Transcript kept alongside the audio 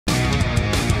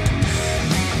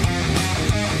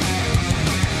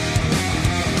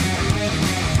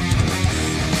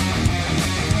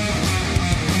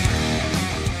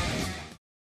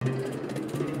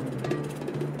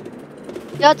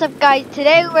What's up, guys?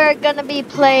 Today we're gonna be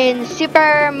playing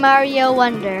Super Mario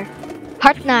Wonder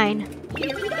Part 9.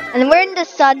 And we're in the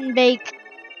Sun-baked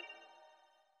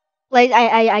place.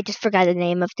 I just forgot the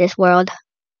name of this world.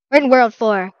 We're in World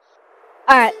 4.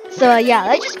 Alright, so yeah,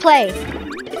 let's just play.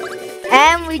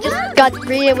 And we just got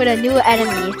greeted with a new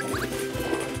enemy.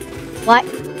 What?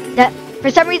 That,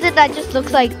 for some reason that just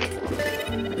looks like...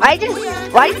 why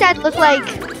does that look like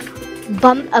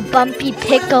a bumpy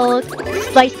pickle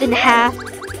sliced in half?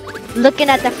 Looking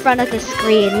at the front of the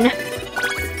screen.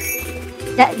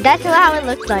 That's how it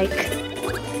looks like.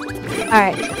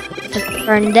 Alright. Just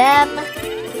burn them.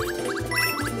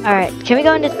 Alright, can we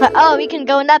go in this pipe? Oh, we can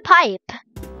go in that pipe.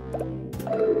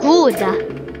 Good.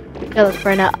 Let's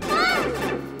burn up.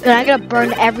 Good, I'm gonna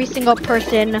burn every single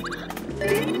person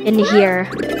in here.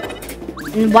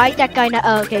 And why is that guy not?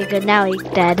 Oh, okay, good. Now he's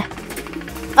dead.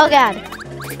 Oh god.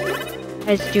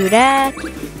 Let's do that.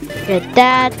 Get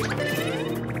that.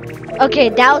 Okay,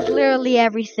 that was literally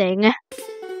everything.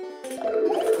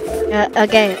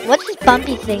 Okay, what's this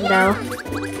bumpy thing though?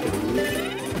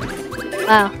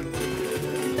 Wow.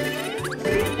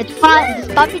 It's fun. This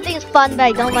bumpy thing is fun, but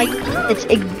I don't like its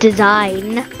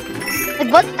design. Like,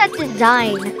 what's that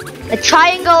design? A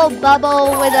triangle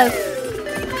bubble with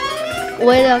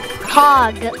a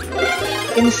cog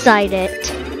inside it.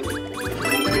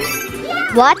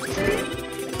 What?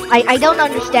 I don't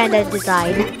understand that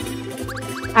design.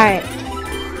 Alright.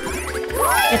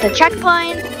 Get the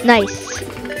checkpoint. Nice.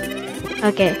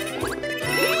 Okay.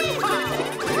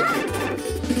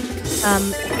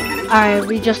 Alright,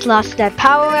 we just lost that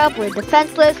power up. We're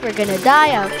defenseless. We're gonna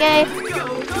die. Okay.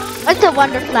 What's the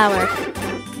Wonder Flower?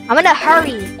 I'm gonna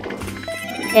hurry.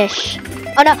 Ish.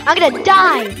 Oh no, I'm gonna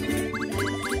die.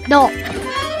 No.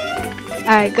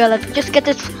 Alright, good. Let's just get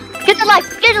this. Get the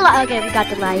life. Get the life. Okay, we got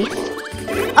the life.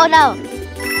 Oh no.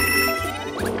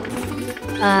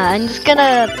 I'm just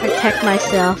gonna protect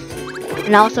myself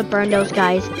and also burn those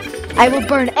guys. I will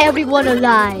burn everyone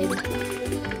alive.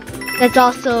 That's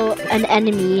also an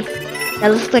enemy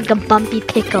that looks like a bumpy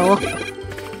pickle.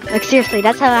 Like seriously,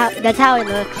 that's how it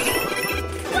looks.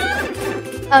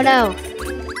 Oh no.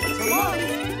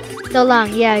 So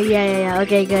long. Yeah.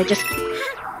 Okay, good. Just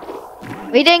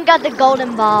we didn't got the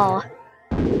golden ball.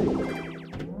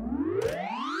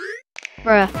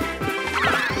 Bruh.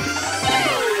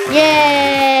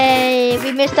 Yay!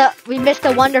 We missed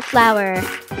the Wonder Flower.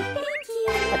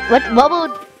 What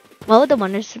would the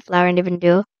Wonder Flower even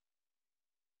do?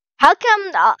 How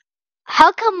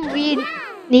come we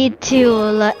need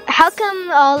to? How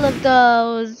come all of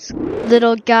those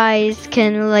little guys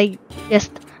can like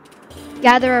just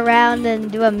gather around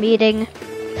and do a meeting,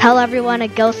 tell everyone to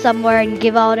go somewhere and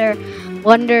give all their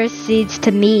Wonder Seeds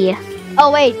to me?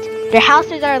 Oh wait, their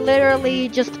houses are literally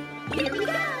just.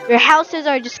 Your houses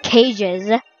are just cages.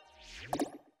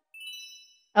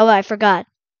 Oh, I forgot.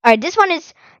 Alright, this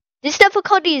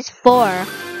difficulty is 4. Yeah,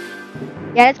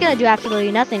 that's gonna do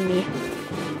absolutely nothing to me.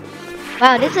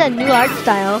 Wow, this is a new art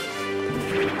style.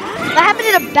 What happened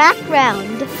to the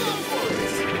background?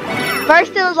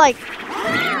 First it was like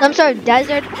some sort of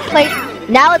desert place.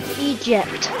 Now it's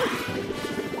Egypt.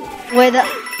 With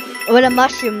a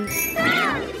mushroom.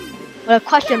 With a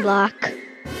question block.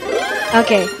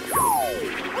 Okay.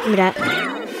 Give me that.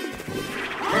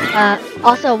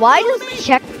 Also, why does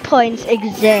checkpoints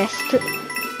exist?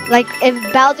 Like, if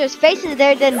Bowser's face is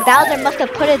there, then Bowser must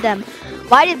have put it them.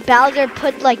 Why did Bowser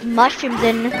put, like, mushrooms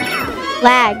in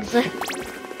flags?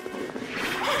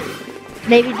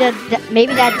 Maybe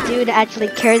that dude actually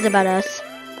cares about us.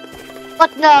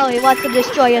 But no, he wants to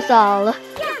destroy us all.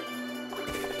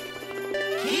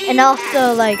 And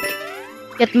also, like,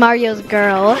 get Mario's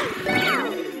girl.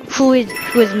 Who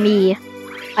is me?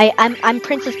 I'm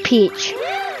Princess Peach.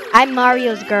 I'm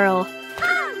Mario's girl.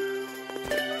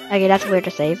 Okay, that's weird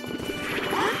to save.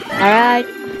 Alright.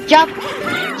 Jump!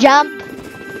 Jump!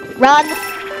 Run!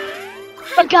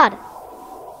 Oh god!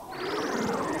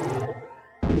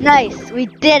 Nice! We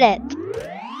did it!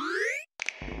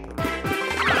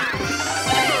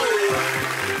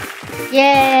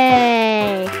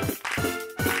 Yay!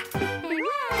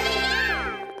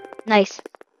 Nice.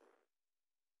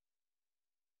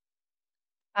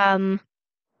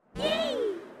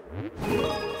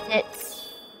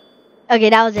 Okay,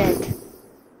 that was it.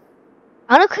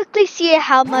 I wanna quickly see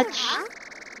how much.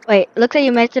 Wait, looks like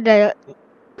you mentioned the.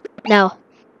 No.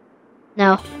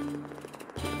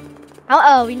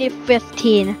 Oh, we need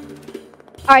 15.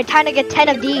 Alright, time to get 10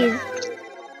 of these.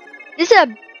 This is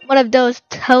one of those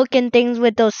token things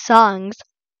with those songs.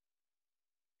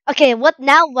 Okay, what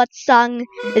song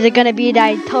is it gonna be that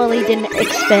I totally didn't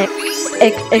expect?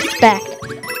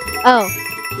 Oh.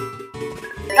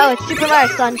 Oh, it's Super Mario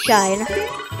Sunshine.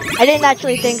 I didn't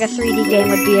actually think a 3D game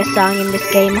would be a song in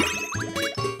this game.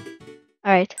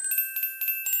 Alright.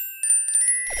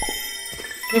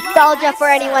 Nostalgia for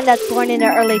anyone that's born in the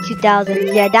early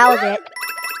 2000s. Yeah, that was it.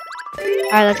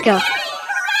 Alright, let's go.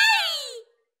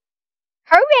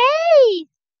 Hooray!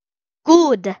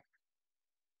 Good.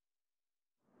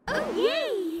 Oh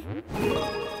yay!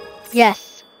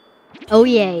 Yes. Oh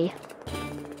yay.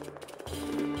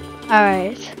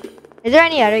 Alright. Is there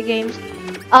any other games?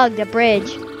 Oh, the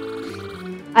bridge.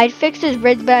 I'd fix this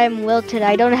bridge, but I'm wilted.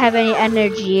 I don't have any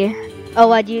energy. Oh,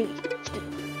 what, you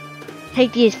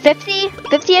take these 50?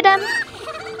 50 of them?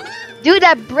 Dude,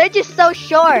 that bridge is so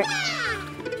short.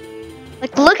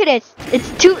 Like, look at it.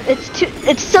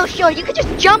 It's so short. You could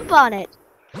just jump on it.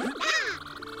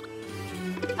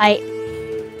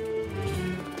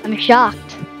 I'm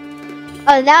shocked.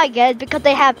 Oh, now I get it, because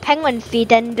they have penguin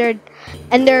feet and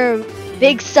their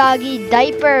big soggy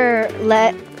diaper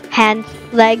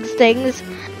legs things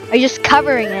are just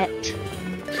covering it.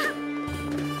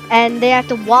 And they have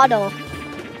to waddle.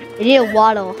 They need to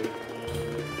waddle.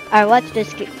 Alright, what's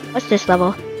this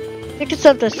level? I think it's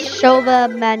of the Shova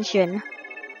mansion.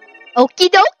 Okie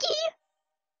dokie!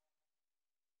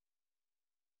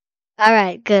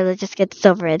 Alright, good, let's just get this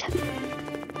over it.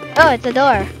 Oh, it's a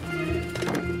door.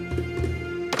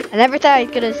 I never thought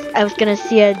I was gonna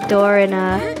see a door in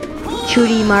a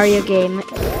 2D Mario game.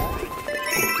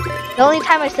 The only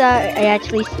time I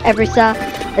actually ever saw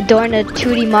a door in a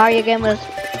 2D Mario game was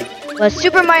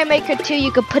Super Mario Maker 2.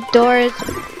 You could put doors,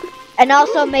 and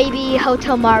also maybe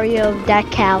Hotel Mario, if that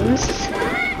counts.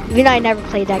 Even though I never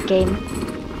played that game,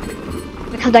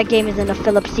 because that game is in a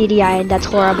Philips CDI and that's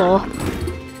horrible.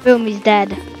 Boom, he's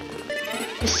dead.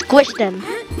 Just squished him.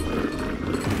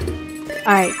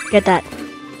 Alright, get that.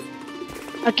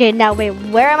 Okay, now wait,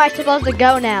 where am I supposed to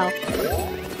go now?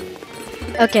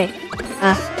 Okay.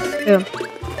 Boom.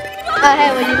 Oh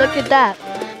hey, when you look at that,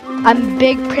 I'm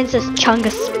Big Princess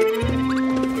Chungus.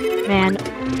 Man.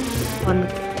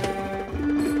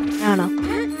 I don't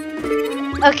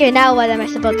know. Okay, now what am I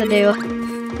supposed to do?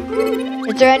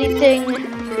 Is there anything?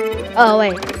 Oh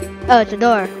wait. Oh, it's a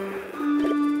door.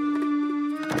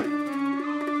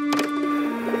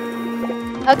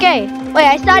 Okay. Wait,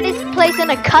 I saw this place in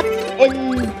a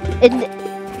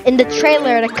in the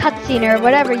trailer, the cutscene, or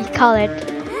whatever you call it.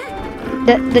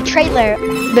 The trailer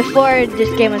before this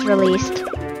game was released.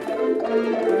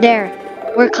 There.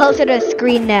 We're closer to the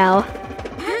screen now.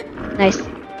 Nice.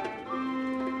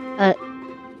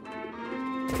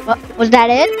 Was that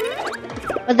it?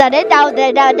 Was that it?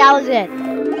 That was it.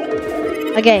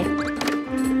 Okay.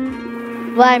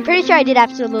 Well, I'm pretty sure I did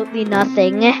absolutely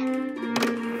nothing.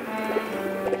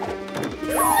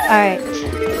 Alright.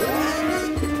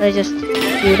 Let's just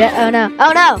do that. Oh no.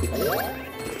 Oh no!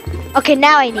 Okay,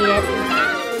 now I need it.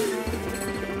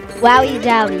 Wowie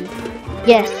zowie.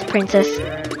 Yes, princess.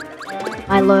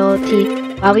 My loyalty.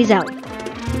 Wowie zowie.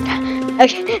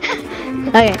 Okay.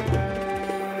 Okay.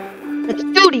 Let's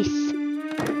do this.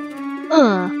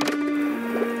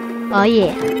 Oh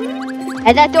yeah.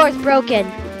 And that door's broken.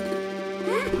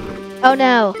 Oh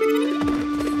no.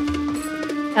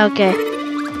 Okay.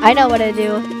 I know what to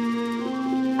do.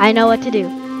 I know what to do.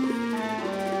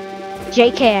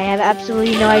 JK, I have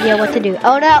absolutely no idea what to do.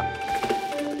 Oh no!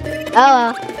 Oh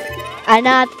well. I'm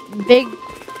not big.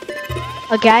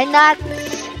 Okay, I'm not.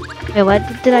 Wait, what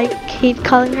did I keep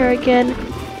calling her again?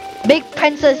 Big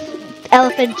Princess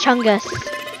Elephant Chungus.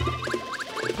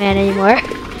 Man anymore.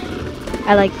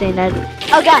 I like saying that.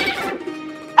 Oh god!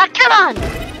 Ah, come on!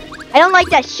 I don't like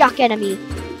that shock enemy.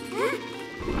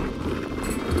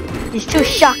 He's too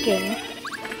shocking.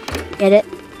 Get it?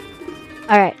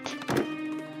 Alright.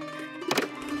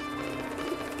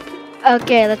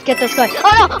 Okay, let's get this going.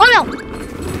 Oh no! Oh no!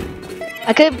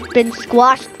 I could have been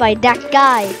squashed by that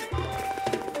guy.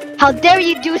 How dare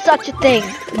you do such a thing?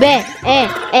 Meh,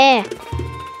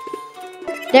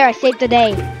 There, I saved the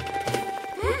day.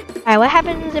 Alright, what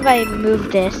happens if I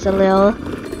move this a little?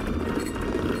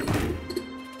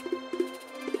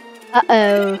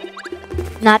 Uh-oh.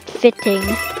 Not fitting.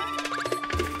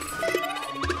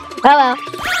 Oh well.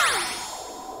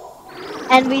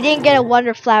 And we didn't get a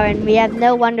Wonder Flower, and we have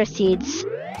no Wonder Seeds.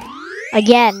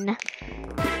 Again.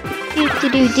 Do do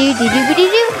do do do do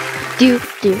do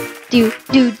do do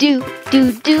do do do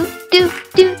do do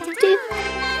do do.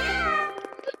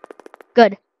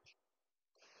 Good.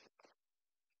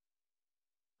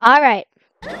 All right.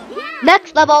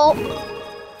 Next level.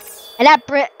 And that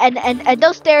and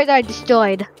those stairs are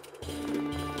destroyed.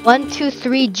 1, 2,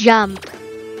 3, jump.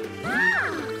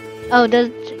 Oh, does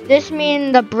this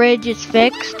mean the bridge is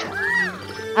fixed?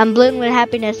 I'm blooming with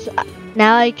happiness.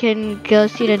 Now I can go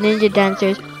see the ninja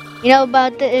dancers. You know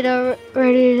about it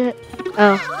already?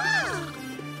 Oh.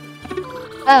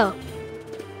 Oh.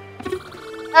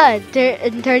 Oh,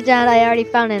 it turns out I already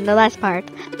found it in the last part.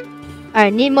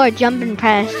 Alright, need more jumping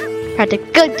practice.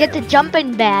 Good, get the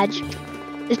jumping badge.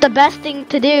 It's the best thing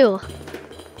to do.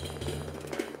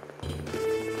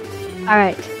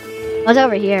 Alright. What's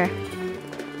over here?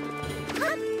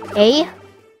 A?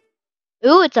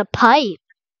 Ooh, it's a pipe.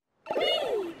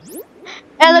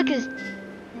 Hey, look, it's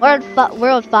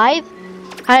World 5?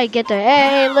 How'd I get there?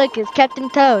 Hey, look, it's Captain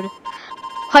Toad.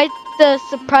 Quite the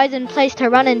surprising place to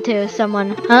run into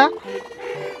someone, huh?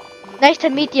 Nice to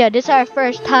meet you. This is our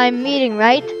first time meeting,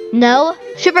 right? No?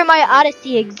 Super Mario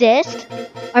Odyssey exists?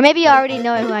 Or maybe you already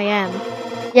know who I am.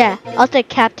 Yeah, I'll take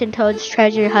Captain Toad's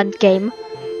treasure hunt game.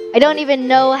 I don't even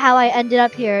know how I ended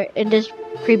up here in this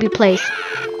creepy place.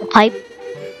 The pipe?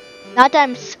 Not that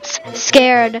I'm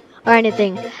scared or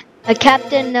anything. A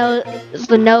captain knows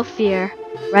the no fear,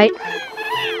 right?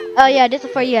 Oh yeah, this is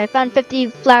for you. I found 50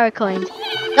 flower coins.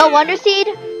 No Wonder Seed?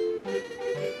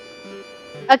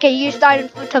 Okay, you're starting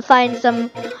to find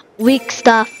some weak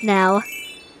stuff now.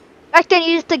 Back then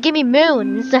you used to give me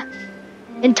moons.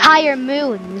 Entire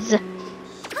moons.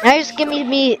 Now just give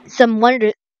me some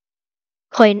Wonder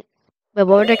Coin. Wait, what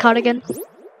were they called again?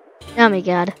 Oh my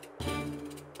god.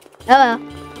 Oh well.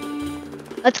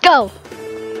 Let's go!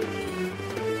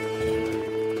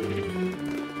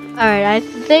 Alright, I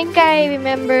think I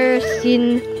remember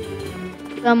seeing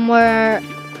somewhere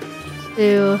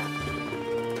to...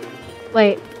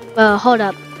 Wait, hold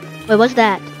up. Wait, what's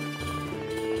that?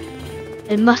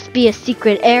 It must be a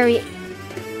secret area.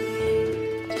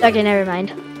 Okay, never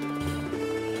mind.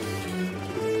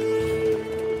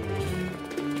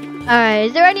 Alright,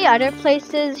 is there any other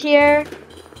places here?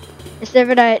 Except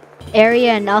for that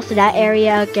area and also that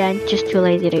area again, just too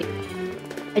lazy to...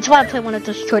 I just want to play one of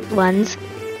those short ones.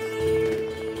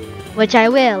 Which I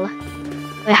will.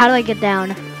 Wait, how do I get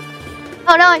down?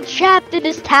 Oh no, I'm trapped in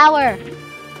this tower!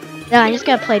 No, I'm just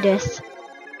gonna play this.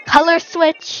 Color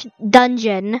Switch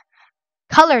Dungeon.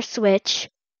 Color Switch.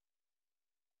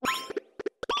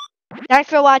 Thanks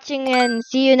for watching and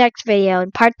see you next video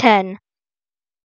in part 10.